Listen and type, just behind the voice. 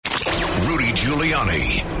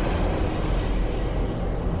Giuliani.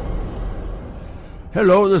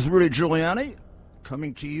 Hello, this is Rudy Giuliani,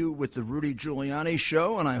 coming to you with the Rudy Giuliani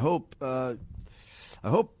Show, and I hope you're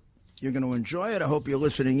going to enjoy it. I hope you're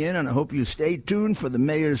listening in, and I hope you stay tuned for the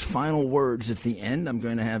mayor's final words at the end. I'm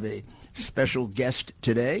going to have a special guest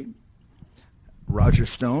today, Roger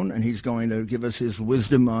Stone, and he's going to give us his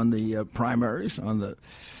wisdom on the primaries, on the,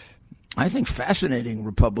 I think, fascinating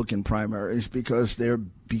Republican primaries, because they're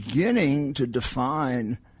beginning to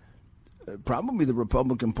define probably the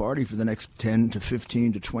Republican Party for the next 10 to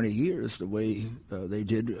 15 to 20 years, the way they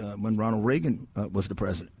did when Ronald Reagan was the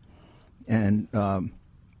president. And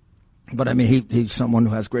but I mean, he's someone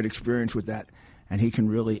who has great experience with that, and he can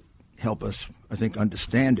really help us, I think,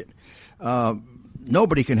 understand it.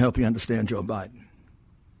 Nobody can help you understand Joe Biden.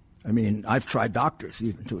 I mean, I've tried doctors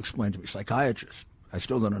even to explain to me, psychiatrists. I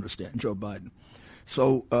still don't understand Joe Biden.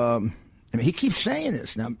 So, I mean, he keeps saying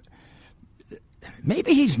this. Now,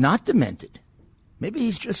 maybe he's not demented. Maybe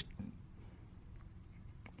he's just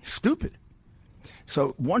stupid.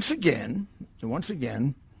 So once again,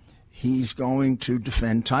 he's going to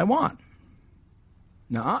defend Taiwan.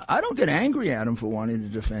 Now, I don't get angry at him for wanting to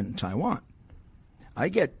defend Taiwan. I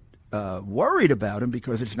get worried about him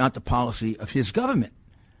because it's not the policy of his government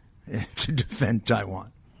to defend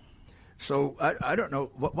Taiwan. So I don't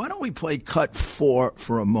know. Why don't we play cut 4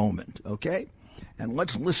 for a moment, okay? And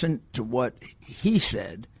let's listen to what he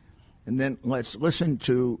said, and then let's listen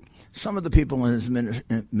to some of the people in his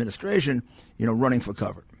administration, running for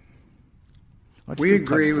cover. We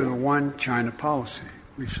agree with a one China policy.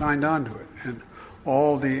 We've signed on to it, and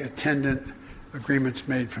all the attendant agreements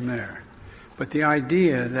made from there. But the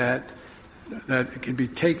idea that it can be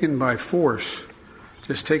taken by force,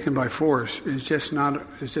 is just not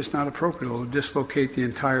appropriate. It will dislocate the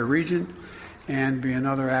entire region and be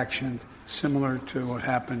another action similar to what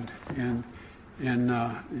happened in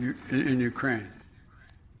Ukraine.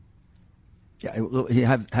 Yeah, he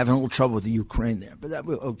having a little trouble with the Ukraine there, but that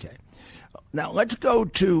will okay. Now let's go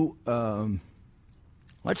to the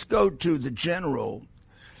general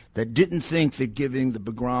that didn't think that giving the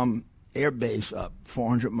Bagram Air Base up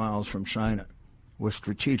 400 miles from China was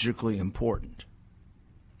strategically important.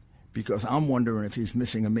 Because I'm wondering if he's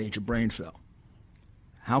missing a major brain cell.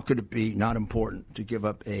 How could it be not important to give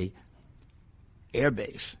up a air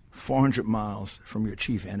base 400 miles from your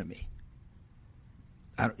chief enemy?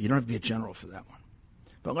 You don't have to be a general for that one.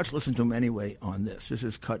 But let's listen to him anyway on this. This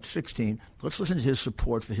is cut 16. Let's listen to his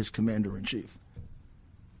support for his commander-in-chief.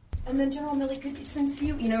 And then, General Milley, since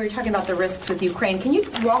you're talking about the risks with Ukraine, can you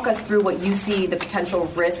walk us through what you see the potential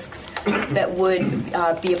risks that would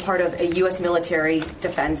be a part of a U.S. military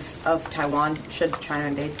defense of Taiwan should China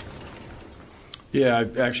invade? Yeah,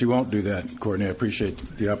 I actually won't do that, Courtney. I appreciate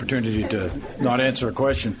the opportunity to not answer a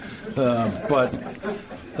question. But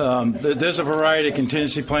there's a variety of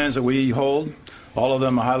contingency plans that we hold. All of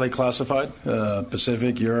them are highly classified,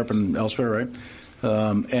 Pacific, Europe, and elsewhere, right?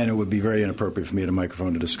 And it would be very inappropriate for me at a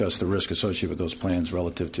microphone to discuss the risk associated with those plans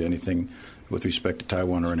relative to anything with respect to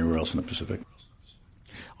Taiwan or anywhere else in the Pacific.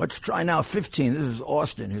 Let's try now 15. This is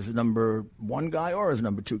Austin. His number 1 guy or his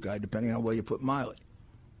number 2 guy, depending on where you put Miley.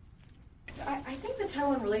 I think the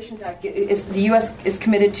Taiwan Relations Act is the U.S. is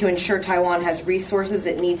committed to ensure Taiwan has resources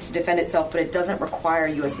it needs to defend itself, but it doesn't require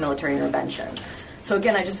U.S. military intervention. So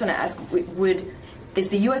again, I just want to ask, is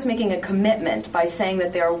the U.S. making a commitment by saying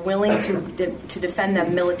that they are willing to defend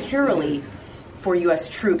them militarily for U.S.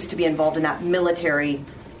 troops to be involved in that military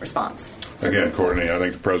response? Again, Courtney, I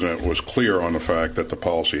think the President was clear on the fact that the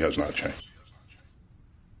policy has not changed.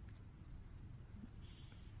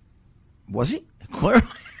 Was he clear?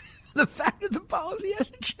 The fact that the policy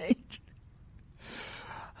hasn't changed?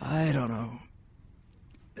 I don't know.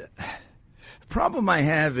 The problem I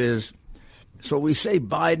have is, so we say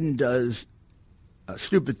Biden does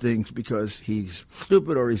stupid things because he's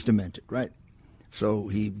stupid or he's demented, right? So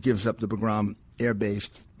he gives up the Bagram Air Base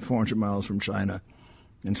 400 miles from China,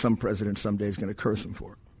 and some president someday is going to curse him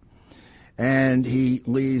for it. And he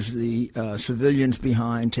leaves the civilians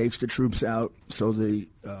behind, takes the troops out so the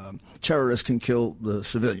terrorists can kill the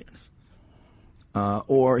civilians.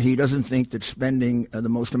 Or he doesn't think that spending the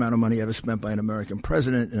most amount of money ever spent by an American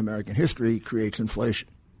president in American history creates inflation.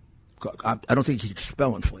 I don't think he could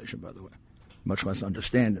spell inflation, by the way, much less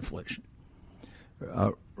understand inflation.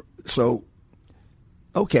 So,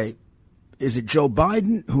 okay, is it Joe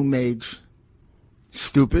Biden who makes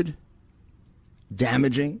stupid,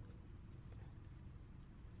 damaging,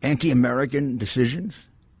 anti-American decisions?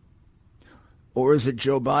 Or is it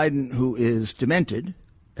Joe Biden who is demented,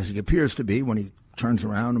 as he appears to be when he turns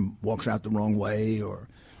around and walks out the wrong way, or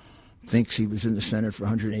thinks he was in the Senate for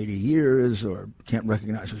 180 years, or can't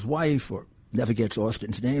recognize his wife, or never gets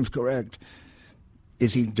Austin's names correct.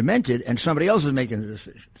 Is he demented and somebody else is making the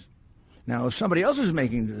decisions? Now, if somebody else is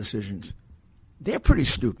making the decisions, they're pretty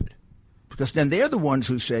stupid, because then they're the ones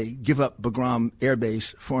who say, give up Bagram Air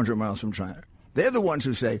Base 400 miles from China. They're the ones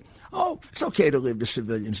who say, oh, it's okay to leave the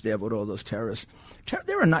civilians there with all those terrorists.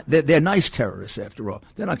 They're nice terrorists, after all.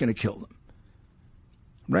 They're not going to kill them.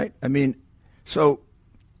 Right? I mean, so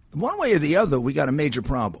one way or the other, we got a major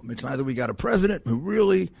problem. It's either we got a president who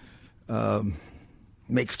really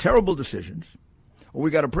makes terrible decisions, or we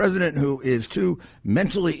got a president who is too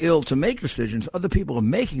mentally ill to make decisions. Other people are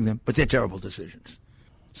making them, but they're terrible decisions.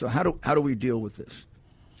 So how do we deal with this?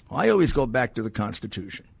 Well, I always go back to the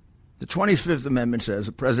Constitution. The 25th Amendment says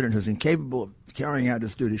a president who's incapable of carrying out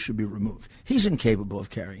his duties should be removed. He's incapable of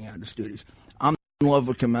carrying out his duties. I'm in love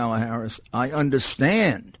with Kamala Harris. I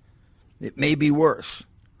understand it may be worse.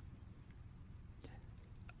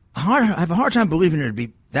 I have a hard time believing it would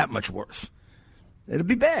be that much worse. It'll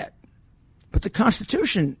be bad. But the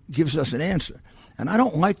Constitution gives us an answer. And I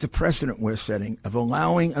don't like the precedent we're setting of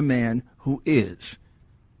allowing a man who is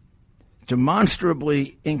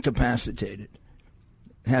demonstrably incapacitated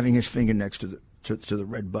having his finger next to the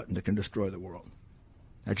red button that can destroy the world.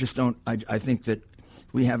 I just don't. I think that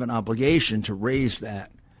we have an obligation to raise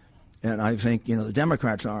that, and I think the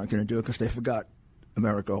Democrats aren't going to do it because they forgot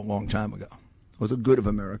America a long time ago, or the good of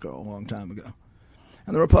America a long time ago,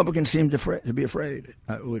 and the Republicans seem to be afraid,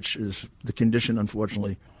 which is the condition,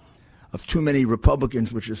 unfortunately, of too many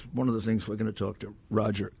Republicans, which is one of the things we're going to talk to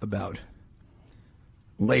Roger about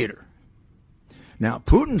later. Now,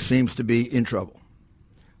 Putin seems to be in trouble.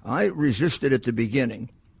 I resisted at the beginning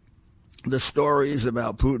the stories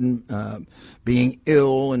about Putin being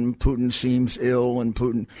ill, and Putin seems ill, and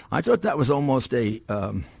Putin. I thought that was almost a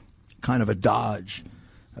kind of a dodge,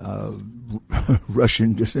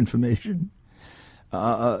 Russian disinformation.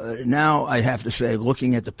 Now I have to say,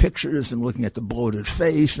 looking at the pictures and looking at the bloated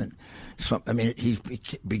face, and he's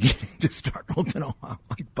beginning to start looking a lot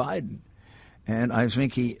like Biden. And I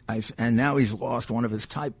think and now he's lost one of his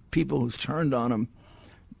type people who's turned on him.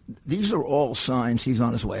 These are all signs he's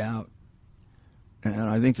on his way out. And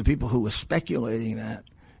I think the people who were speculating that,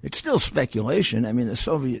 it's still speculation. I mean, the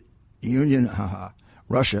Soviet Union,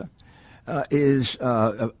 Russia, is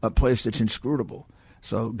a place that's inscrutable.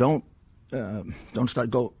 So don't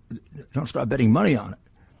start betting money on it.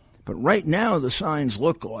 But right now, the signs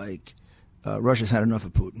look like Russia's had enough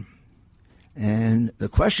of Putin. And the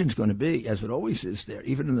question's going to be, as it always is there,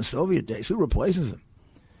 even in the Soviet days, who replaces him?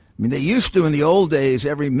 I mean, they used to, in the old days,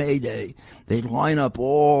 every May Day, they'd line up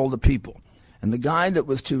all the people. And the guy that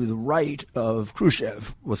was to the right of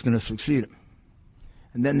Khrushchev was going to succeed him.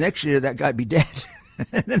 And then next year, that guy'd be dead.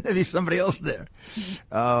 And then there'd be somebody else there.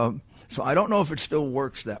 So I don't know if it still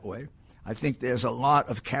works that way. I think there's a lot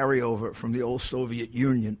of carryover from the old Soviet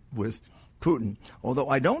Union with Putin, although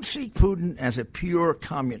I don't see Putin as a pure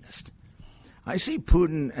communist. I see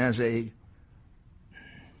Putin as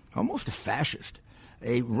almost a fascist,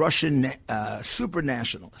 a Russian super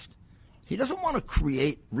nationalist. He doesn't want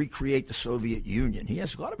to recreate the Soviet Union. He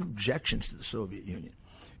has a lot of objections to the Soviet Union.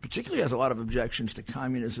 Particularly has a lot of objections to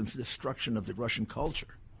communism's destruction of the Russian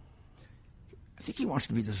culture. I think he wants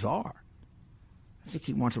to be the Tsar. I think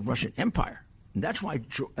he wants a Russian empire. And that's why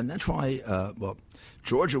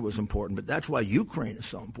Georgia was important, but that's why Ukraine is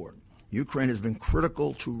so important. Ukraine has been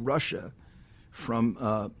critical to Russia from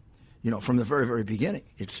the very, very beginning.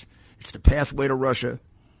 It's the pathway to Russia.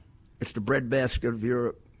 It's the breadbasket of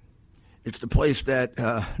Europe. It's the place that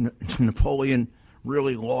Napoleon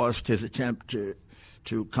really lost his attempt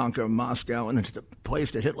to conquer Moscow, and it's the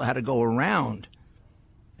place that Hitler had to go around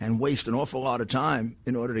and waste an awful lot of time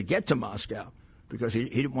in order to get to Moscow because he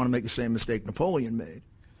didn't want to make the same mistake Napoleon made.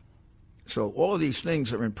 So all of these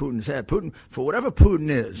things are in Putin's head. Putin, for whatever Putin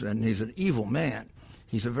is, and he's an evil man,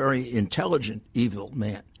 he's a very intelligent, evil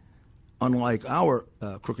man, unlike our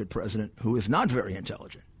crooked president, who is not very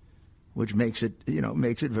intelligent, which makes it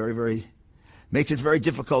very, very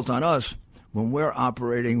difficult on us when we're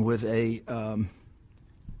operating with when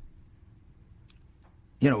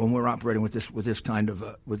we're operating with this kind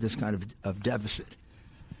of deficit.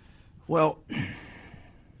 Well,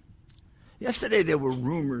 yesterday there were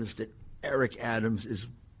rumors that Eric Adams is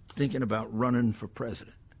thinking about running for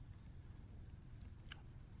president.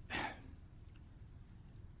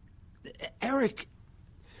 Eric,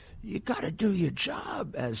 you got to do your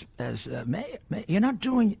job as mayor. You're not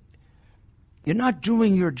doing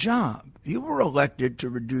your job. You were elected to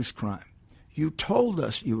reduce crime. You told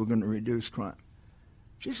us you were going to reduce crime.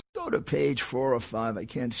 Just go to page 4 or 5. I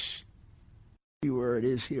can't you where it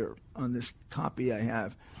is here on this copy I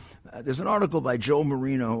have. There's an article by Joe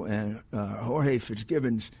Marino and Jorge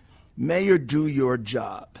Fitzgibbons, Mayor, Do Your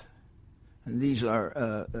Job. And these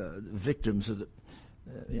are victims of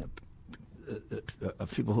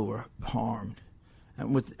of people who were harmed.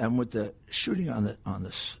 And with the shooting on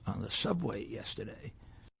the subway yesterday,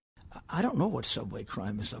 I don't know what subway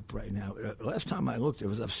crime is up right now. Last time I looked, it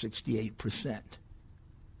was up 68%.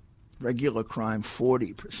 Regular crime,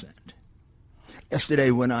 40%.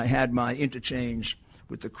 Yesterday, when I had my interchange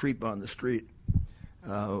with the creep on the street,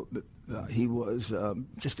 he was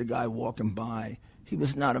just a guy walking by. He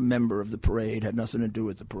was not a member of the parade, had nothing to do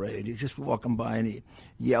with the parade. He was just walking by, and he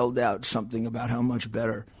yelled out something about how much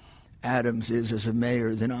better Adams is as a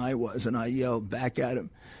mayor than I was, and I yelled back at him,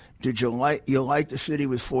 did you like the city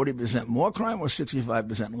with 40% more crime or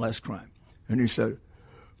 65% less crime? And he said,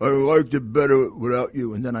 I liked it better without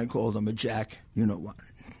you. And then I called him a jack, you know what?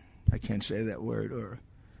 I can't say that word, or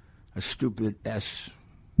a stupid S,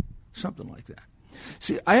 something like that.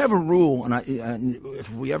 See, I have a rule, and if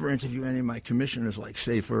we ever interview any of my commissioners like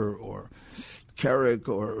Safer or Carrick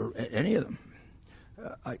or any of them,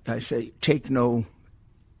 I say take no,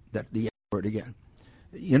 the word again.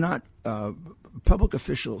 You're not, public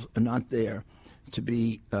officials are not there to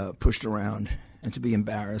be pushed around and to be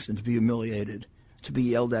embarrassed and to be humiliated, to be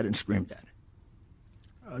yelled at and screamed at.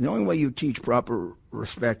 The only way you teach proper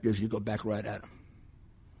respect is you go back right at them.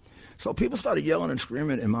 So people started yelling and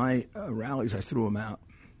screaming in my rallies. I threw them out.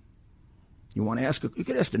 You want to ask? You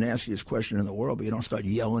could ask the nastiest question in the world, but you don't start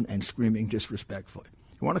yelling and screaming disrespectfully.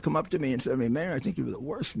 You want to come up to me and say to me, Mayor, I think you're the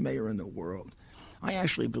worst mayor in the world. I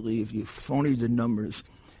actually believe you phonied the numbers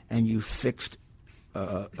and you fixed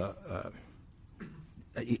the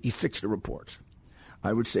reports.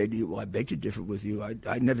 I would say to you, well, I beg to differ with you.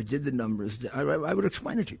 I never did the numbers. I would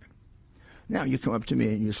explain it to you. Now you come up to me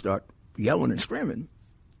and you start yelling and screaming.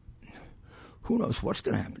 Who knows what's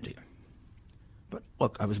going to happen to you? But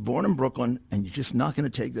look, I was born in Brooklyn, and you're just not going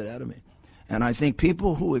to take that out of me. And I think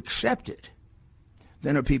people who accept it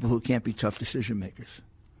then are people who can't be tough decision makers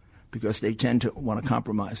because they tend to want to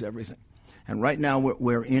compromise everything. And right now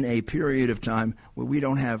we're in a period of time where we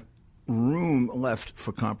don't have room left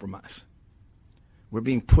for compromise. We're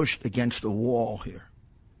being pushed against a wall here.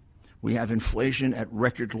 We have inflation at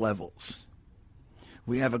record levels.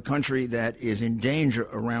 We have a country that is in danger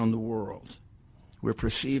around the world. We're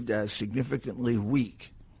perceived as significantly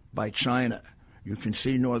weak by China. You can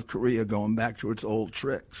see North Korea going back to its old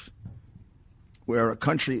tricks. We're a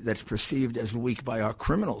country that's perceived as weak by our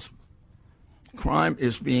criminals. Crime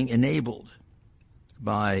is being enabled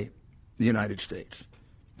by the United States.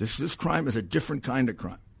 This crime is a different kind of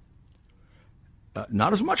crime.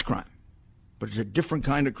 Not as much crime, but it's a different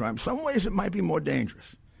kind of crime. Some ways it might be more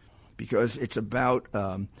dangerous because it's about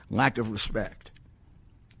lack of respect.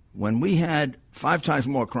 When we had 5 times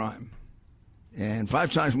more crime and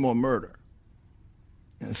 5 times more murder,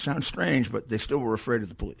 and it sounds strange, but they still were afraid of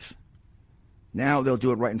the police. Now they'll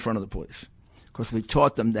do it right in front of the police because we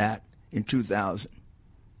taught them that in 2000.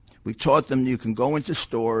 We taught them you can go into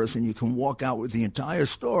stores and you can walk out with the entire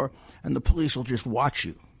store and the police will just watch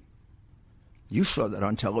you. You saw that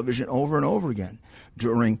on television over and over again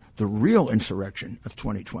during the real insurrection of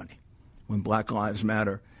 2020 when Black Lives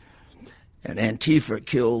Matter and Antifa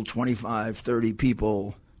killed 25, 30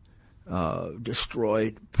 people,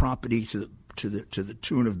 destroyed property to the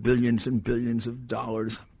tune of billions and billions of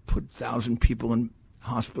dollars, put 1,000 people in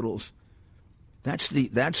hospitals. That's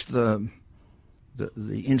the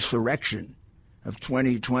insurrection of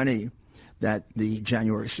 2020 that the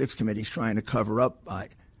January 6th committee is trying to cover up by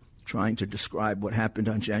trying to describe what happened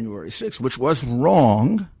on January 6th, which was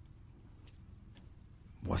wrong.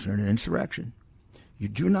 Wasn't an insurrection. You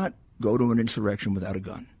do not go to an insurrection without a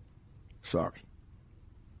gun. Sorry.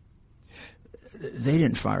 They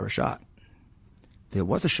didn't fire a shot. There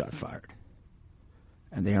was a shot fired.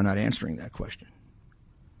 And they are not answering that question.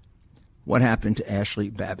 What happened to Ashley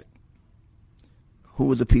Babbitt? Who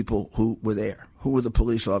were the people who were there? Who were the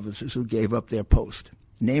police officers who gave up their post?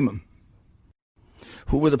 Name them.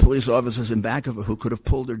 Who were the police officers in back of her who could have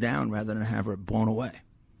pulled her down rather than have her blown away?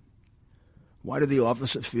 Why did the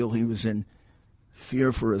officer feel he was in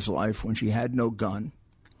fear for his life when she had no gun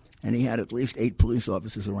and he had at least 8 police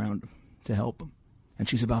officers around him to help him? And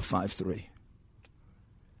she's about 5'3".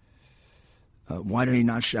 Why did he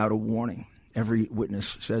not shout a warning? Every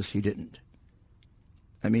witness says he didn't.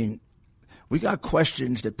 I mean, we got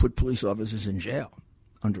questions that put police officers in jail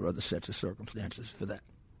under other sets of circumstances for that.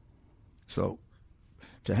 So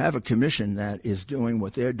to have a commission that is doing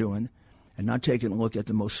what they're doing and not taking a look at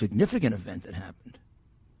the most significant event that happened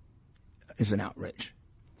is an outrage.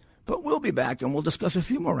 But we'll be back, and we'll discuss a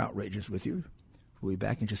few more outrages with you. We'll be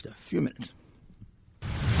back in just a few minutes.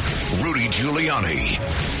 Rudy Giuliani.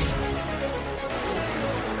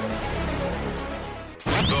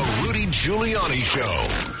 The Rudy Giuliani Show.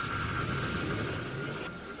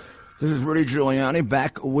 This is Rudy Giuliani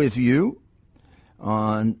back with you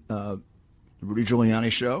on the Rudy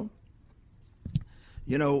Giuliani Show.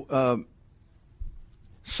 You know,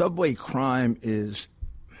 subway crime is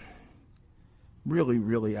really,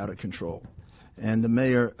 really out of control. And the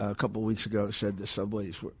mayor a couple of weeks ago said the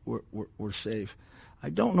subways were safe. I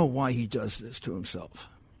don't know why he does this to himself.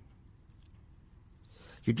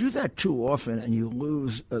 You do that too often and you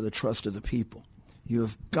lose the trust of the people. You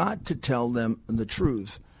have got to tell them the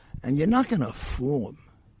truth, and you're not going to fool them.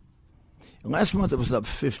 Last month it was up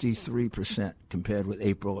 53% compared with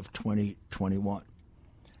April of 2021.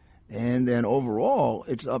 And then overall,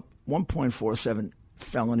 it's up 1.47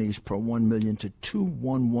 felonies per 1 million to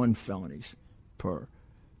 211 felonies per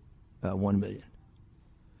 1 million.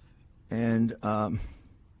 And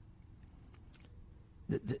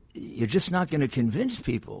you're just not going to convince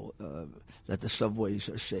people that the subways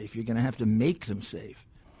are safe. You're going to have to make them safe.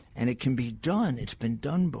 And it can be done. It's been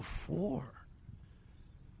done before.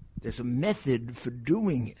 There's a method for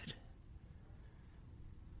doing it.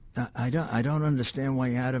 I don't understand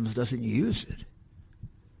why Adams doesn't use it.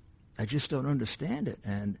 I just don't understand it.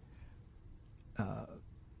 And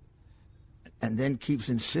then keeps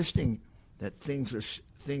insisting that things are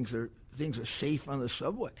safe on the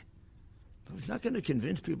subway. But he's not going to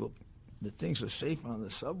convince people that things are safe on the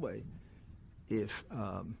subway if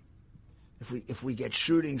we get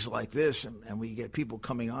shootings like this and we get people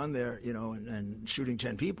coming on there, you know, and shooting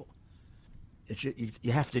 10 people.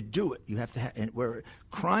 You have to do it. You have to and where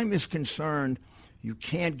crime is concerned, you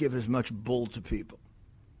can't give as much bull to people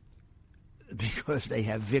because they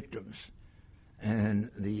have victims,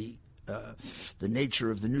 and the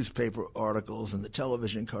nature of the newspaper articles and the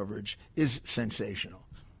television coverage is sensational,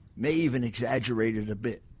 may even exaggerate it a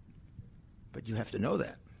bit, but you have to know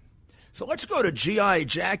that. So let's go to G.I.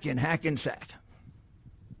 Jack in Hackensack.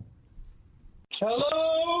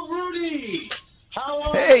 Hello, Rudy.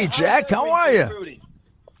 Hey, Jack, how are you? Rudy?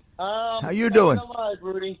 How you doing? Alive,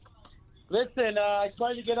 Rudy. Listen, I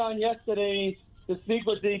tried to get on yesterday to speak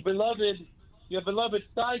with your beloved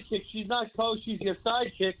sidekick. She's not coach, she's your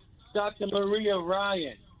sidekick, Dr. Maria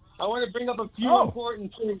Ryan. I want to bring up a few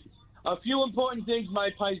important things. A few important things, my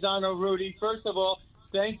paisano, Rudy. First of all,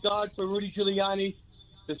 thank God for Rudy Giuliani,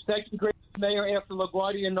 the second greatest mayor after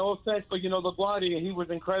LaGuardia. No offense, but you know LaGuardia, he was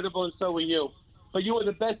incredible, and so were you. But you were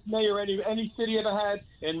the best mayor any city ever had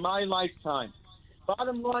in my lifetime.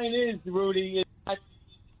 Bottom line is, Rudy, is that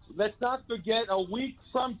let's not forget a week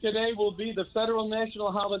from today will be the federal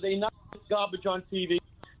national holiday, not garbage on TV,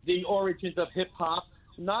 the origins of hip-hop,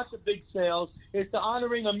 not the big sales. It's the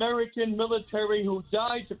honoring American military who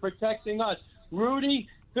died to protecting us. Rudy,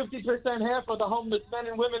 50% half of the homeless men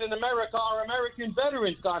and women in America are American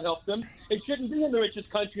veterans, God help them. It shouldn't be in the richest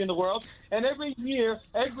country in the world. And every year,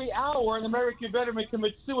 every hour, an American veteran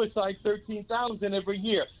commits suicide, 13,000 every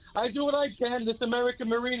year. I do what I can. This American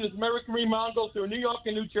Marine, this American Remodel through New York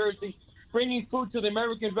and New Jersey, bringing food to the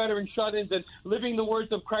American veteran shut-ins and living the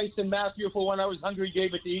words of Christ in Matthew, for when I was hungry,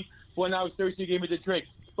 gave it to eat, when I was thirsty, gave me to drink.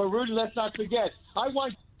 But Rudy, let's not forget, I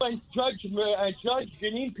want Judge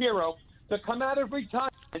Jeanine Pirro to come out of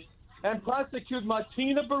retirement and prosecute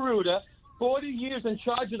Martina Baruda, 40 years in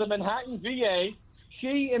charge of the Manhattan VA.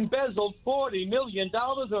 She embezzled $40 million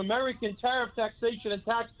of American tariff taxation and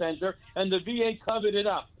tax center, and the VA covered it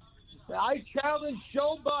up. I challenge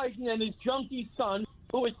Joe Biden and his junkie son,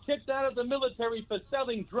 who was kicked out of the military for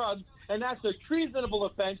selling drugs, and that's a treasonable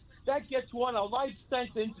offense. That gets one a life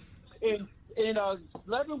sentence in a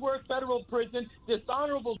Leavenworth federal prison,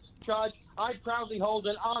 dishonorable charge. I proudly hold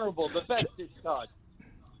an honorable, the best discharge.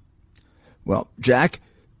 Well, Jack,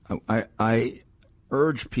 I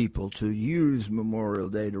urge people to use Memorial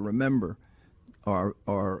Day to remember to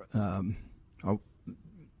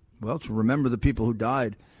remember the people who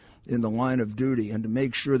died in the line of duty, and to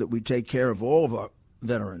make sure that we take care of all of our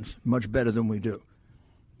veterans much better than we do.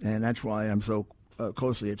 And that's why I'm so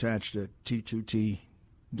closely attached to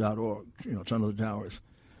T2T.org, Tunnel to Towers.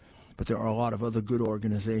 But there are a lot of other good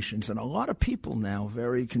organizations, and a lot of people now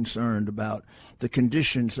very concerned about the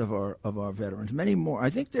conditions of our veterans. Many more.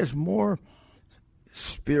 I think there's more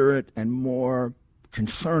spirit and more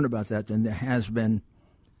concern about that than there has been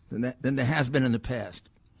in the past.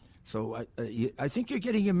 So I think you're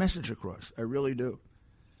getting your message across. I really do.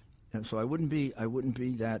 And so I wouldn't be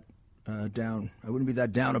that down. I wouldn't be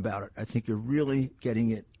that down about it. I think you're really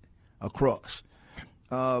getting it across.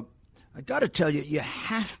 I got to tell you, you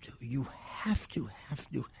have to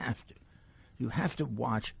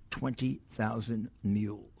watch 20,000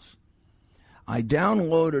 Mules. I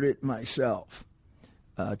downloaded it myself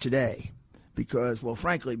today because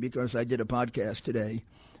I did a podcast today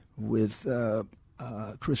with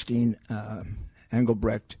Christine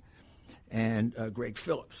Engelbrecht and Greg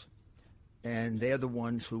Phillips. And they're the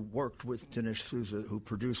ones who worked with Dinesh D'Souza, who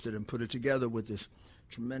produced it and put it together with this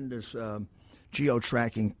tremendous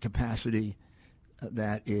geo-tracking capacity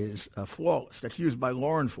that is flawless. That's used by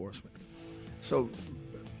law enforcement. So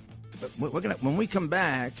when we come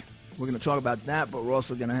back, we're going to talk about that, but we're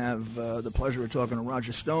also going to have the pleasure of talking to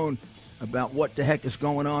Roger Stone about what the heck is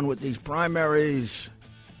going on with these primaries.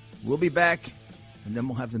 We'll be back, and then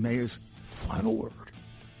we'll have the mayor's final word.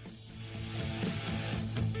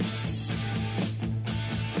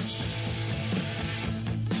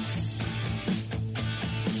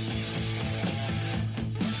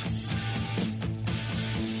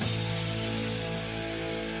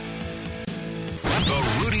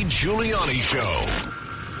 The Rudy Giuliani Show.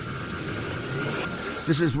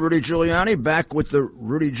 This is Rudy Giuliani, back with the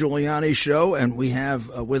Rudy Giuliani Show, and we have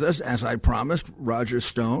with us, as I promised, Roger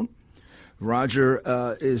Stone. Roger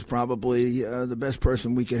is probably the best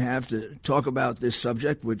person we could have to talk about this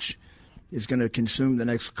subject, which is going to consume the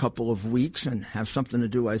next couple of weeks and have something to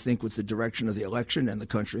do, I think, with the direction of the election and the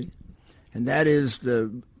country. And that is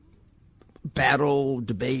the battle,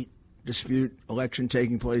 debate, dispute, election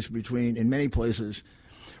taking place between, in many places,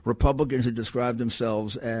 Republicans who describe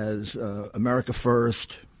themselves as America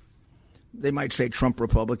First. They might say Trump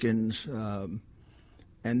Republicans. And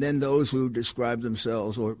then those who describe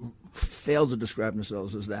themselves or fail to describe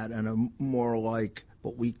themselves as that and are more like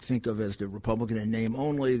what we think of as the Republican in name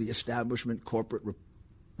only, the corporate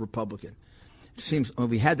Republican. It seems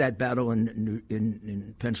we had that battle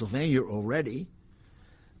in Pennsylvania already.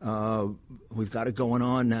 We've got it going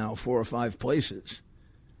on now 4 or 5 places.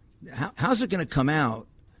 How's it going to come out?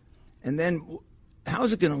 And then how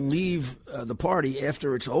is it going to leave the party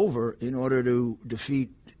after it's over in order to defeat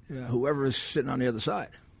whoever is sitting on the other side?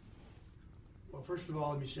 Well, first of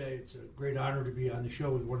all, let me say it's a great honor to be on the show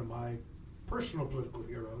with one of my personal political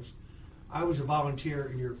heroes. I was a volunteer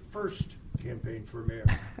in your first campaign for mayor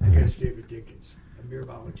against David Dinkins, a mere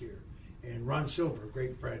volunteer. And Ron Silver, a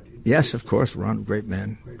great friend. Yes, of course, Ron, great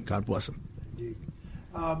man. God bless him. Indeed.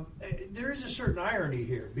 There is a certain irony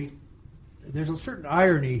here. There's a certain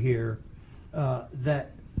irony here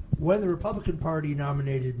that when the Republican Party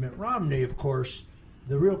nominated Mitt Romney, of course,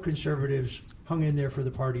 the real conservatives hung in there for the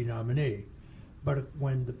party nominee. But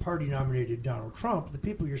when the party nominated Donald Trump, the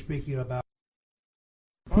people you're speaking about,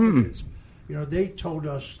 Republicans, they told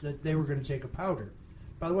us that they were going to take a powder.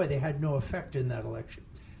 By the way, they had no effect in that election.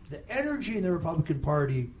 The energy in the Republican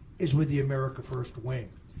Party is with the America First wing.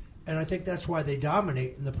 And I think that's why they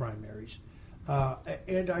dominate in the primaries.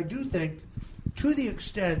 And I do think, to the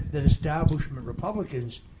extent that establishment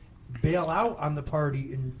Republicans bail out on the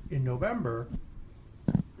party in November,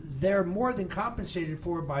 they're more than compensated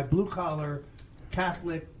for by blue-collar,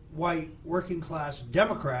 Catholic, white, working-class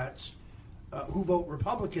Democrats who vote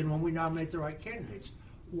Republican when we nominate the right candidates.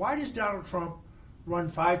 Why does Donald Trump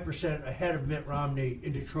run 5% ahead of Mitt Romney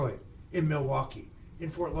in Detroit, in Milwaukee,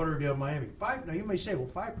 in Fort Lauderdale, Miami? Now, you may say, well,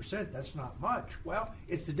 5%, that's not much. Well,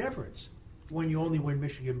 it's the difference when you only win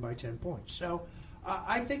Michigan by 10 points. So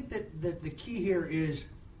I think that the key here is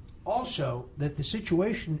also that the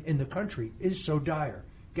situation in the country is so dire.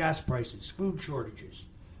 Gas prices, food shortages,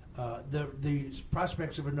 the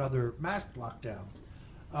prospects of another mass lockdown,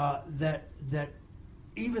 that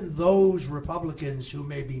even those Republicans who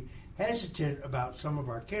may be hesitant about some of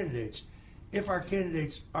our candidates, if our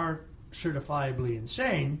candidates aren't certifiably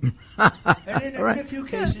insane, and in a few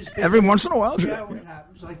cases, every once in a while, yeah, it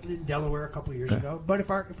happens, like in Delaware a couple of years ago. But if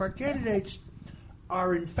our candidates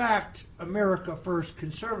are in fact America First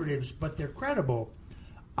conservatives, but they're credible,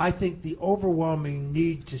 I think the overwhelming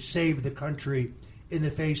need to save the country in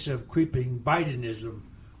the face of creeping Bidenism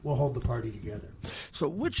will hold the party together. So,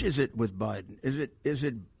 which is it with Biden? Is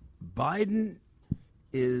it Biden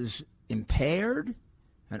is impaired?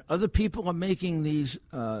 And other people are making these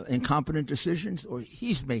incompetent decisions, or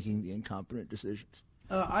he's making the incompetent decisions?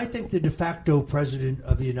 I think the de facto president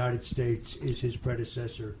of the United States is his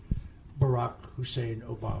predecessor, Barack Hussein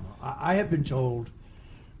Obama. I have been told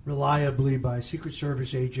reliably by a Secret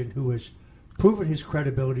Service agent who has proven his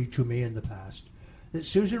credibility to me in the past that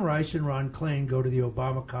Susan Rice and Ron Klain go to the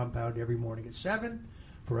Obama compound every morning at 7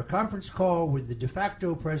 for a conference call with the de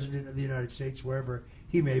facto president of the United States, wherever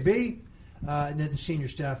he may be. And then the senior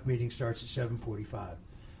staff meeting starts at 7:45.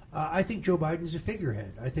 I think Joe Biden is a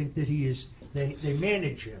figurehead. I think that he is. They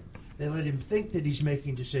manage him. They let him think that he's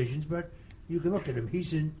making decisions, but you can look at him.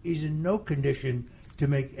 He's in no condition to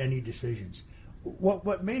make any decisions.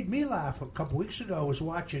 What made me laugh a couple weeks ago was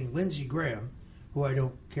watching Lindsey Graham, who I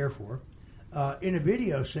don't care for, in a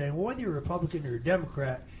video saying, well, whether you're a Republican or a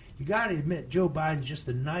Democrat, you got to admit Joe Biden's just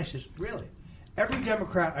the nicest. Really, every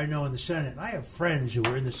Democrat I know in the Senate, and I have friends who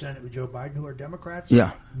were in the Senate with Joe Biden who are Democrats.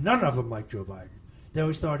 Yeah. None of them like Joe Biden. They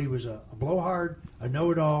always thought he was a blowhard, a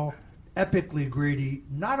know-it-all, epically greedy,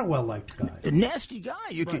 not a well-liked guy. A nasty guy.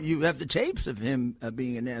 You have the tapes of him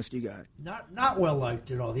being a nasty guy. Not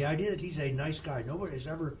well-liked at all. The idea that he's a nice guy, nobody has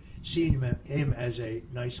ever seen him as a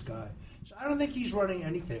nice guy. So I don't think he's running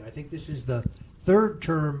anything. I think this is the third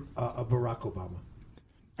term of Barack Obama.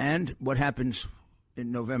 And what happens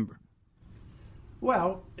in November?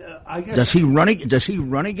 Well, I guess... Does he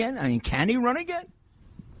run again? I mean, can he run again?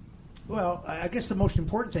 Well, I guess the most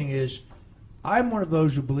important thing is I'm one of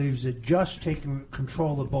those who believes that just taking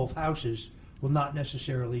control of both houses will not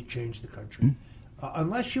necessarily change the country.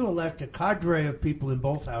 Unless you elect a cadre of people in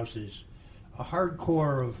both houses, a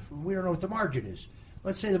hardcore of... We don't know what the margin is.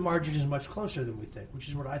 Let's say the margin is much closer than we think, which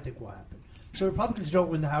is what I think will happen. So Republicans don't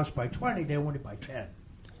win the House by 20, they win it by 10,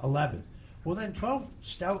 11. Well, then 12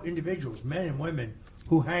 stout individuals, men and women,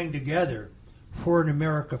 who hang together for an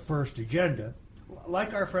America First agenda,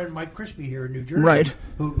 like our friend Mike Crispy here in New Jersey, right,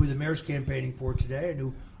 who the mayor's campaigning for today and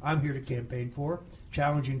who I'm here to campaign for,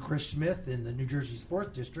 challenging Chris Smith in the New Jersey's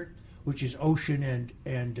 4th District, which is Ocean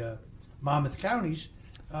and Monmouth counties.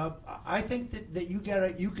 I think that you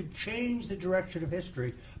could change the direction of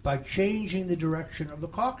history by changing the direction of the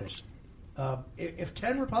caucus. If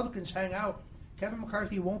 10 Republicans hang out, Kevin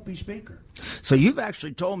McCarthy won't be Speaker. So you've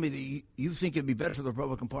actually told me that you think it'd be better for the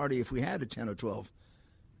Republican Party if we had a 10 or 12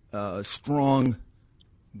 strong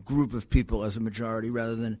group of people as a majority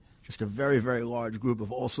rather than just a very, very large group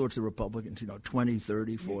of all sorts of Republicans, 20,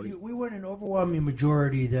 30, 40. We win an overwhelming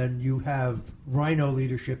majority, then you have rhino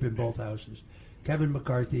leadership in both houses. Kevin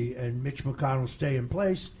McCarthy and Mitch McConnell stay in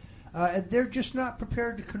place, and they're just not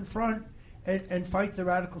prepared to confront and fight the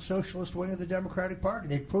radical socialist wing of the Democratic Party.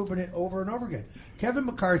 They've proven it over and over again. Kevin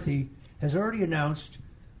McCarthy has already announced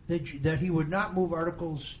that he would not move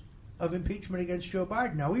articles of impeachment against Joe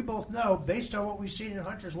Biden. Now, we both know, based on what we've seen in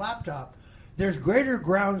Hunter's laptop, there's greater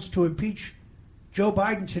grounds to impeach Joe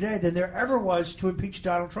Biden today than there ever was to impeach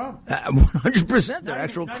Donald Trump. 100%. They're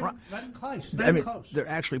actual crimes. Not even close. Close. They're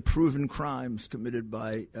actually proven crimes committed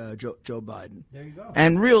by Joe Biden. There you go.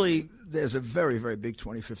 And really, there's a very, very big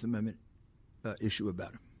 25th Amendment issue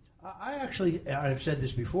about him. I've said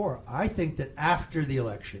this before, I think that after the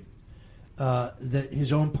election, that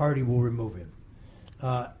his own party will remove him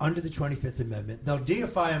under the 25th Amendment. They'll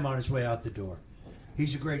deify him on his way out the door.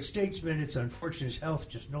 He's a great statesman. It's unfortunate his health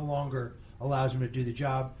just no longer allows him to do the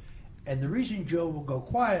job. And the reason Joe will go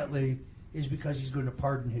quietly is because he's going to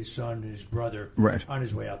pardon his son and his brother on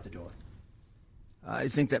his way out the door. I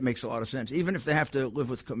think that makes a lot of sense, even if they have to live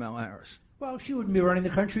with Kamala Harris. Well, she wouldn't be running the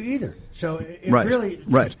country either. So it really,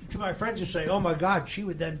 to my friends who say, oh, my God, she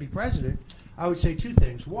would then be president, I would say two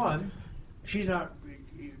things. One,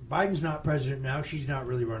 Biden's not president now. She's not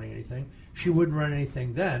really running anything. She wouldn't run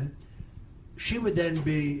anything then. She would then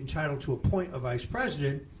be entitled to appoint a vice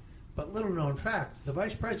president. But little known fact, the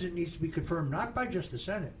vice president needs to be confirmed not by just the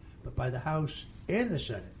Senate, but by the House and the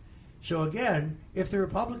Senate. So again, if the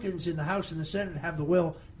Republicans in the House and the Senate have the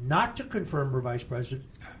will not to confirm her vice president,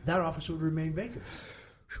 that office would remain vacant.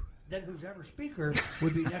 Then who's ever Speaker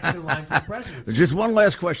would be next in line for the presidency. Just one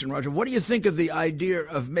last question, Roger. What do you think of the idea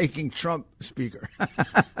of making Trump Speaker?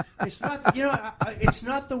 It's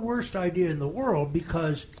not the worst idea in the world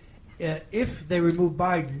because if they remove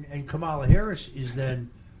Biden and Kamala Harris is then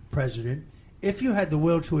president, if you had the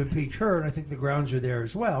will to impeach her, and I think the grounds are there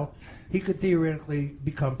as well, he could theoretically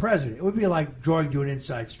become president. It would be like drawing to an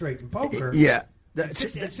inside straight in poker. Yeah. And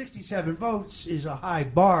 67 votes is a high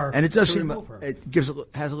bar. And it does seem it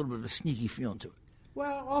has a little bit of a sneaky feeling to it.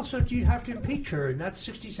 Well, also, you'd have to impeach her, and that's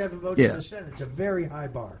 67 votes in the Senate. It's a very high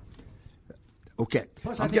bar. Okay.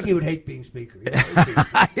 Plus, I think he would hate being Speaker.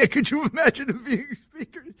 Could you imagine him being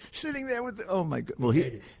Speaker, sitting there with oh my God. Well,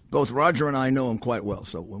 both Roger and I know him quite well,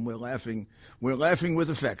 so when we're laughing with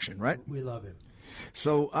affection, right? We love him.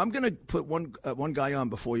 So I'm going to put one guy on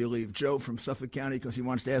before you leave, Joe from Suffolk County, because he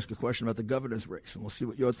wants to ask a question about the governor's race, and we'll see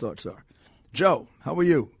what your thoughts are. Joe, how are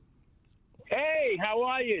you? Hey, how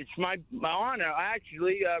are you? It's my honor,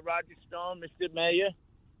 actually, Roger Stone, Mr. Mayor.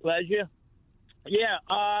 Pleasure.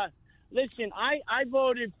 Yeah, listen, I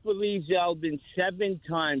voted for Lee Zeldin 7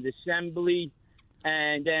 times, Assembly,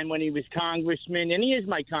 and then when he was congressman, and he is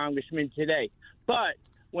my congressman today. But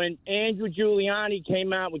when Andrew Giuliani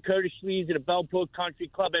came out with Curtis Sleeves at the Bellport Country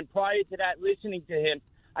Club, and prior to that, listening to him,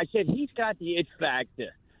 I said, he's got the it factor.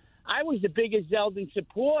 I was the biggest Zeldin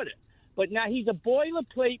supporter, but now he's a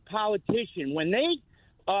boilerplate politician. When the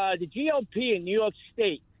GOP in New York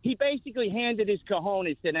State, he basically handed his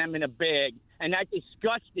cojones to them in a bag, and that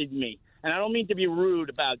disgusted me. And I don't mean to be rude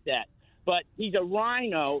about that, but he's a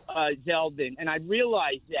rhino, Zeldin, and I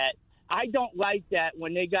realized that. I don't like that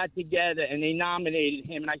when they got together and they nominated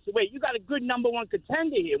him. And I said, wait, you got a good number one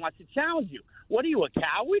contender here who wants to challenge you. What are you, a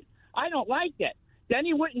coward? I don't like that. Then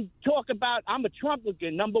he wouldn't talk about, I'm a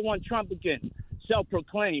Trumplican, number one Trumplican,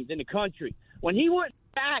 self-proclaimed in the country. When he went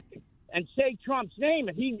back and say Trump's name,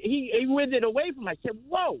 and he withered away from it, I said,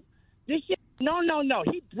 whoa, this is, no.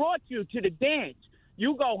 He brought you to the dance.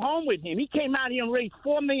 You go home with him. He came out here and raised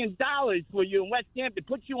 $4 million for you in West Hampton,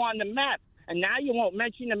 put you on the map. And now you won't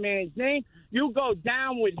mention the man's name. You go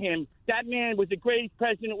down with him. That man was the greatest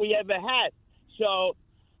president we ever had. So,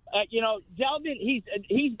 Zeldin,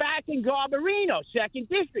 he's back in Garbarino, 2nd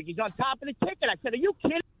District. He's on top of the ticket. I said, are you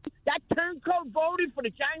kidding? That turncoat voted for the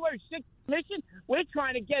January 6th commission? We're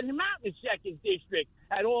trying to get him out in the 2nd District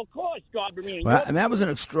at all costs, Garbarino. Well, and that was an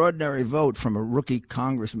extraordinary vote from a rookie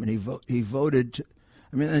congressman. He voted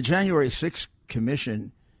the January 6th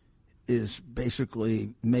commission is basically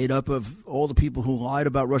made up of all the people who lied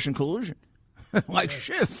about Russian collusion, like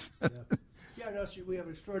Schiff. See, we have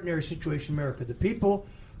an extraordinary situation in America. The people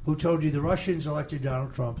who told you the Russians elected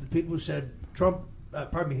Donald Trump, the people who said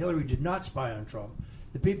Hillary did not spy on Trump,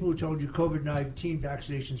 the people who told you COVID-19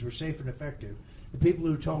 vaccinations were safe and effective, the people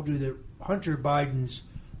who told you that Hunter Biden's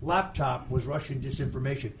laptop was Russian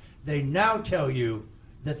disinformation, they now tell you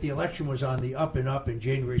that the election was on the up and up and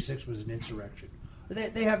January 6th was an insurrection.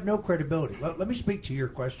 They have no credibility. Let me speak to your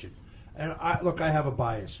question. And I have a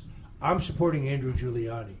bias. I'm supporting Andrew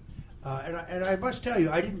Giuliani. And I must tell you,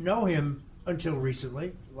 I didn't know him until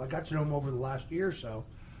recently. I got to know him over the last year or so.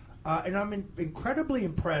 And I'm incredibly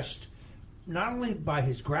impressed not only by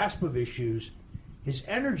his grasp of issues, his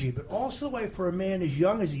energy, but also the way, for a man as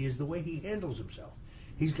young as he is, the way he handles himself.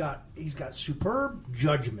 He's got superb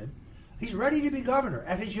judgment. He's ready to be governor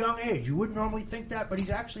at his young age. You wouldn't normally think that, but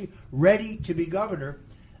he's actually ready to be governor.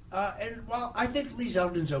 And while I think Lee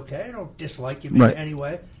Zeldin's okay, I don't dislike him in any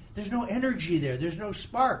way. There's no energy there. There's no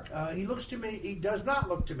spark. He does not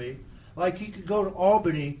look to me like he could go to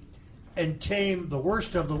Albany and tame the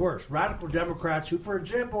worst of the worst. Radical Democrats who, for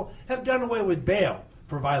example, have done away with bail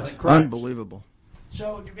for violent crimes. Unbelievable.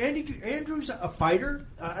 So Andrew's a fighter,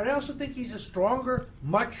 and I also think he's a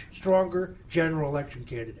much stronger general election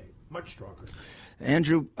candidate. Much stronger.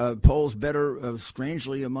 Andrew polls better,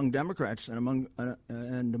 strangely, among Democrats and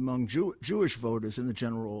among Jewish voters in the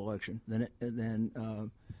general election than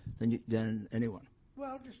anyone.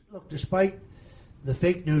 Well, just look. Despite the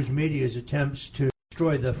fake news media's attempts to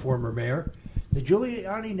destroy the former mayor, the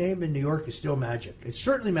Giuliani name in New York is still magic. It's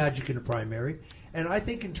certainly magic in the primary, and I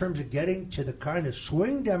think in terms of getting to the kind of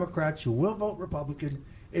swing Democrats who will vote Republican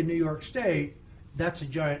in New York State, that's a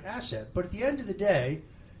giant asset. But at the end of the day,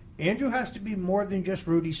 Andrew has to be more than just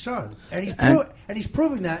Rudy's son, and he's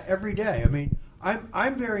proving that every day. I mean,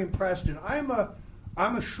 I'm very impressed, and I'm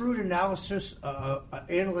a shrewd analyst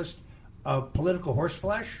of political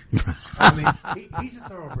horseflesh. I mean, he's a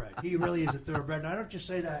thoroughbred. He really is a thoroughbred, and I don't just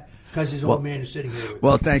say that because his old man is sitting here with me.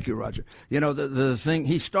 Well, thank you, Roger. You know, the thing,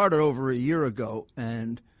 he started over a year ago,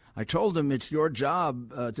 and I told him it's your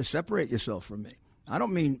job to separate yourself from me. I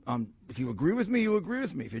don't mean if you agree with me, you agree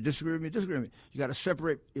with me. If you disagree with me, disagree with me. You got to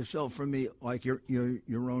separate yourself from me like you're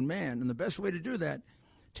your own man. And the best way to do that,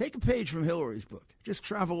 take a page from Hillary's book. Just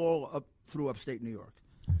travel all up through upstate New York.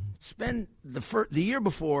 Spend the year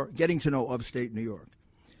before getting to know upstate New York.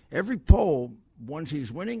 Every poll, once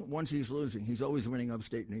he's winning, once he's losing, he's always winning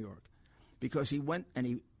upstate New York, because he went and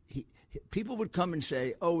he people would come and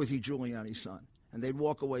say, "Oh, is he Giuliani's son?" And they'd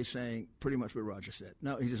walk away saying pretty much what Roger said.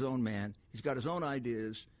 No, he's his own man. He's got his own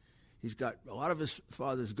ideas. He's got a lot of his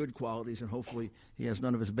father's good qualities, and hopefully he has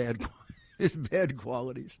none of his bad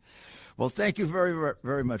qualities. Well, thank you very,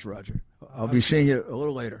 very much, Roger. I'll be seeing you a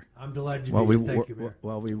little later. I'm delighted to be here. Thank you, Mayor.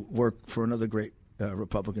 While we work for another great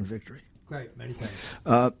Republican victory. Great. Many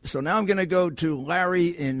thanks. So now I'm going to go to Larry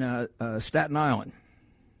in Staten Island.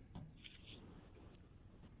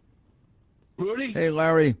 Rudy? Hey,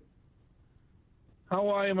 Larry. How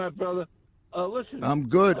are you, my brother? Listen. I'm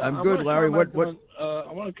good. Larry. What?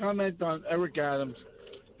 I want to comment on Eric Adams.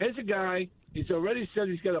 Here's a guy. He's already said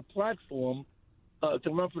he's got a platform to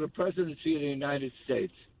run for the presidency of the United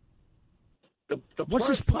States. What's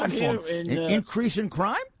his platform? Increase in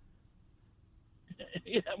crime?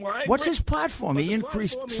 Yeah, well, what's his platform? He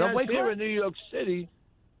increased subway crime here in New York City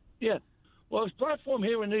Yeah. Well, his platform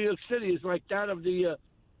here in New York City is like that of the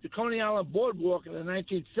Coney Island Boardwalk in the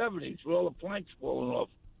 1970s, with all the planks falling off.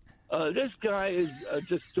 This guy is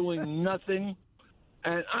just doing nothing,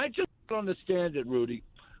 and I just don't understand it, Rudy.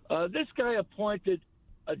 This guy appointed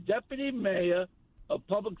a deputy mayor of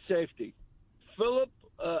public safety, Philip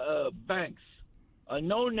Banks, a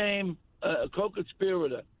no-name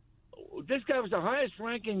co-conspirator. This guy was the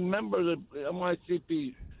highest-ranking member of the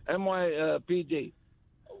NYPD.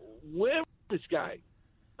 Where is this guy?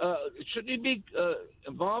 Should he be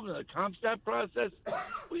involved in the CompStat process?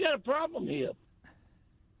 We got a problem here.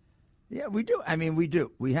 Yeah, we do. I mean, we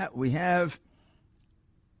do. We have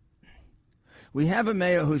a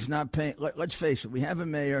mayor who's not paying. Let's face it. We have a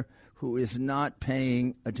mayor who is not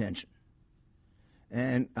paying attention,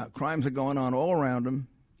 and crimes are going on all around him.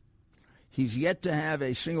 He's yet to have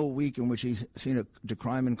a single week in which he's seen a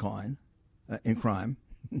decline in crime,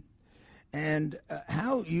 and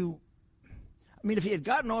how you. I mean, if he had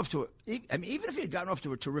gotten off to even if he had gotten off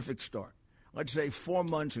to a terrific start, let's say 4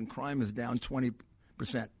 months and crime is down 20%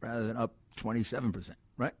 rather than up 27%,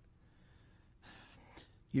 right?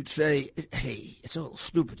 You'd say, hey, it's a little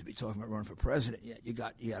stupid to be talking about running for president yet. You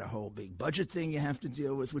got a whole big budget thing you have to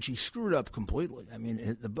deal with, which he screwed up completely. I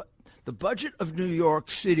mean, the budget of New York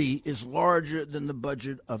City is larger than the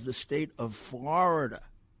budget of the state of Florida.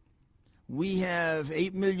 We have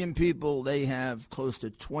 8 million people. They have close to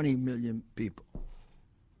 20 million people.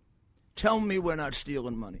 Tell me we're not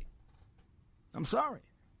stealing money. I'm sorry.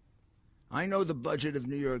 I know the budget of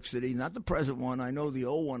New York City, not the present one. I know the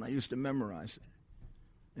old one. I used to memorize it.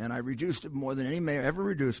 And I reduced it more than any mayor ever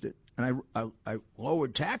reduced it. And I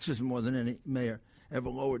lowered taxes more than any mayor ever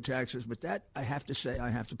lowered taxes. But that, I have to say,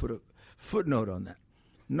 I have to put a footnote on that.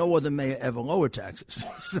 No other mayor ever lowered taxes.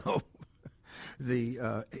 So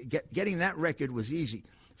getting that record was easy.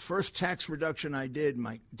 First tax reduction I did,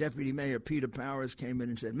 my deputy mayor, Peter Powers, came in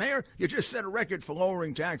and said, Mayor, you just set a record for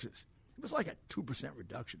lowering taxes. It was like a 2%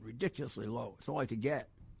 reduction, ridiculously low. It's all I could get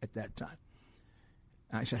at that time.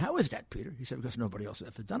 And I said, how is that, Peter? He said, because nobody else has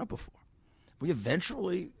ever done it before. We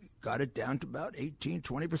eventually got it down to about 18,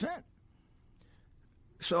 20%.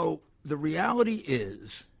 So the reality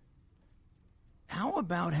is, how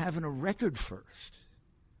about having a record first?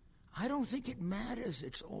 I don't think it matters.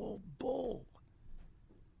 It's all bull.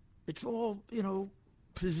 It's all,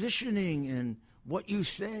 positioning and what you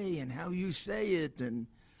say and how you say it, and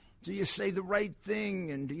do you say the right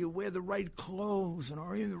thing, and do you wear the right clothes, and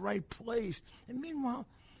are you in the right place? And meanwhile,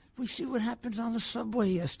 we see what happens on the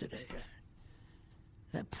subway yesterday.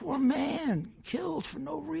 That poor man killed for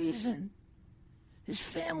no reason. His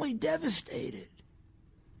family devastated.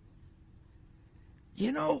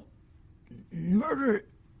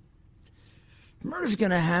 Murder's going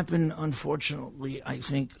to happen, unfortunately, I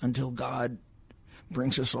think, until God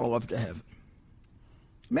brings us all up to heaven.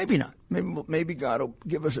 Maybe not. Maybe God will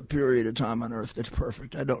give us a period of time on earth that's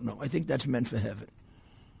perfect. I don't know. I think that's meant for heaven.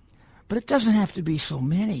 But it doesn't have to be so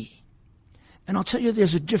many. And I'll tell you,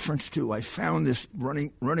 there's a difference, too. I found this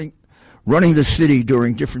running the city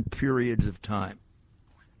during different periods of time.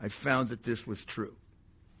 I found that this was true.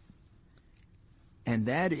 And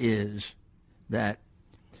that is that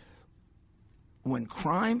when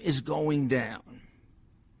crime is going down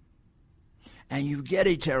and you get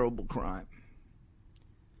a terrible crime,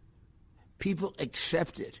 people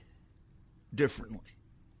accept it differently.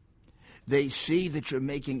 They see that you're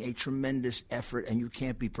making a tremendous effort and you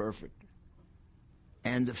can't be perfect.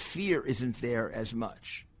 And the fear isn't there as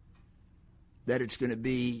much that it's going to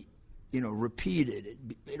be,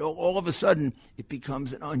 repeated. All of a sudden, it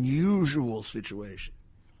becomes an unusual situation.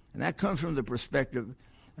 And that comes from the perspective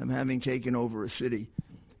of having taken over a city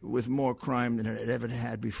with more crime than it had ever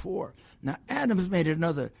had before. Now, Adams made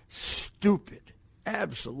another stupid,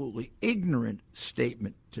 absolutely ignorant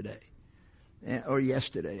statement today, or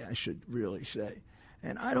yesterday, I should really say.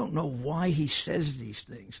 And I don't know why he says these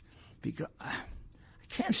things, because I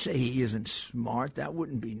can't say he isn't smart. That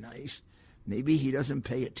wouldn't be nice. Maybe he doesn't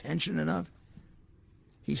pay attention enough.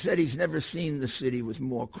 He said he's never seen the city with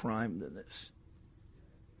more crime than this.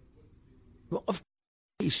 Well, of course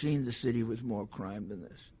he's seen the city with more crime than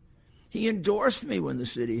this. He endorsed me when the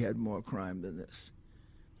city had more crime than this.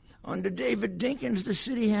 Under David Dinkins, the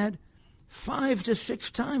city had 5 to 6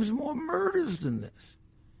 times more murders than this.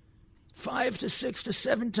 5 to 6 to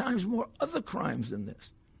 7 times more other crimes than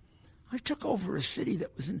this. I took over a city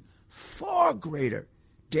that was in far greater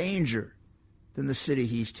danger than the city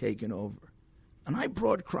he's taken over. And I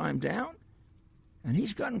brought crime down, and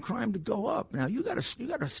he's gotten crime to go up. Now, you got to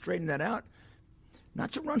straighten that out,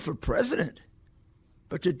 not to run for president,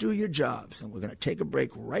 but to do your jobs. And we're going to take a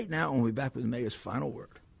break right now, and we'll be back with the mayor's final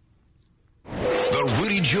word. The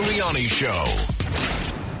Rudy Giuliani Show.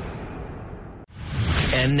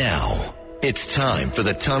 And now, it's time for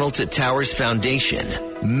the Tunnel to Towers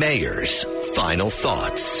Foundation Mayor's Final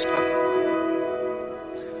Thoughts.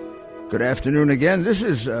 Good afternoon again. This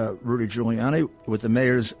is Rudy Giuliani with the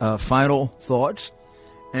Mayor's Final Thoughts.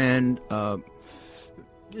 And it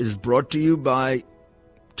is brought to you by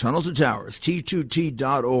Tunnel to Towers,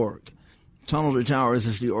 T2T.org. Tunnel to Towers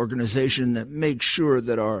is the organization that makes sure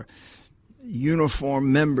that our uniformed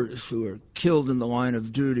members who are killed in the line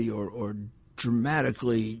of duty or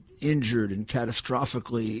dramatically injured and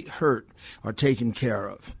catastrophically hurt are taken care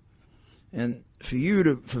of. And for you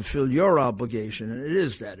to fulfill your obligation, and it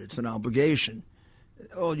is that, it's an obligation,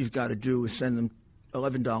 all you've got to do is send them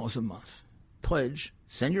 $11 a month. Pledge,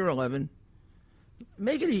 send your 11,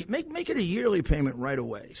 make it a yearly payment right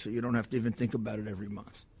away so you don't have to even think about it every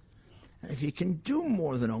month. And if you can do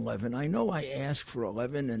more than 11, I know I ask for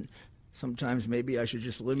 11, and sometimes maybe I should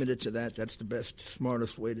just limit it to that. That's the best,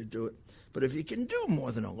 smartest way to do it. But if you can do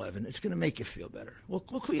more than 11, it's going to make you feel better. Look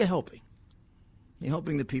who you're helping. You're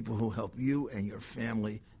helping the people who help you and your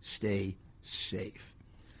family stay safe.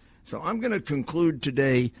 So I'm going to conclude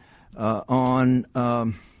today on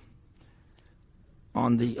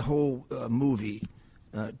the whole movie,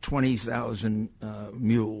 20,000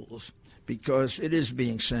 Mules, because it is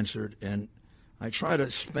being censored, and I try to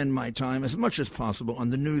spend my time as much as possible on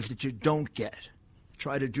the news that you don't get.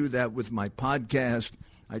 Try to do that with my podcast.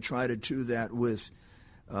 I try to do that with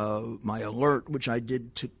my alert, which I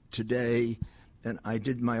did today. And I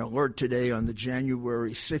did my alert today on the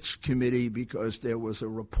January 6th committee because there was a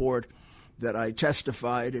report that I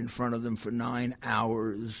testified in front of them for 9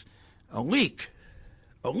 hours. A leak.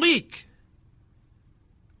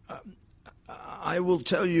 I will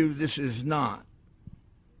tell you this is not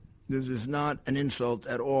an insult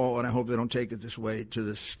at all, and I hope they don't take it this way, to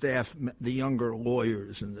the staff, the younger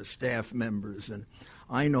lawyers and the staff members. And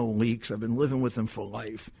I know leaks. I've been living with them for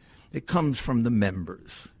life. It comes from the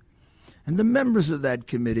members. And the members of that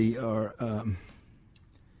committee are,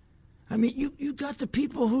 you got the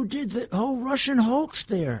people who did the whole Russian hoax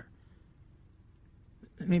there.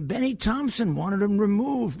 I mean, Benny Thompson wanted him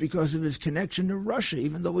removed because of his connection to Russia,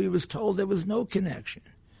 even though he was told there was no connection.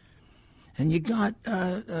 And you got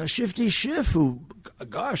Shifty Schiff, who,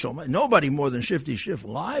 gosh, nobody more than Shifty Schiff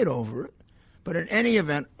lied over it. But in any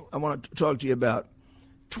event, I want to talk to you about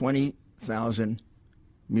 20,000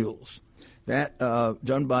 Mules. That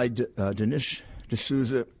done by Dinesh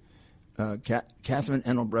D'Souza, Catherine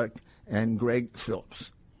Engelbrecht, and Greg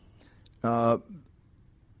Phillips. You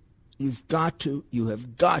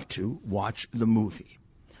have got to watch the movie.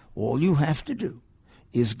 All you have to do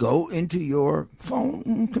is go into your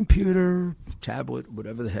phone, computer, tablet,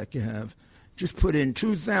 whatever the heck you have. Just put in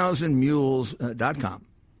 2000mules.com.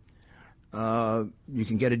 You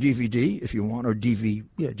can get a DVD if you want, or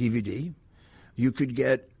DVD. You could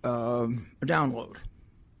get a download.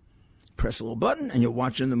 Press a little button, and you're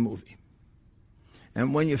watching the movie.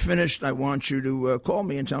 And when you're finished, I want you to call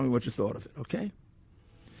me and tell me what you thought of it, okay?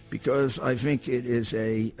 Because I think it is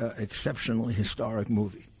a exceptionally historic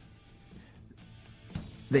movie.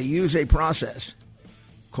 They use a process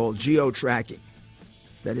called geo-tracking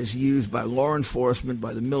that is used by law enforcement,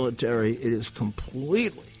 by the military. It is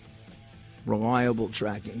completely reliable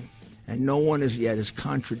tracking. And no one as yet has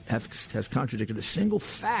contradicted a single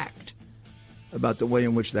fact about the way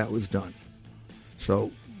in which that was done.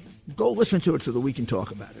 So go listen to it so that we can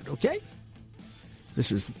talk about it, okay? This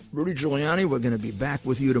is Rudy Giuliani. We're going to be back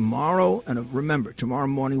with you tomorrow. And remember, tomorrow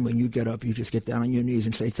morning when you get up, you just get down on your knees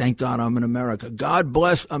and say, thank God I'm in America. God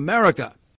bless America.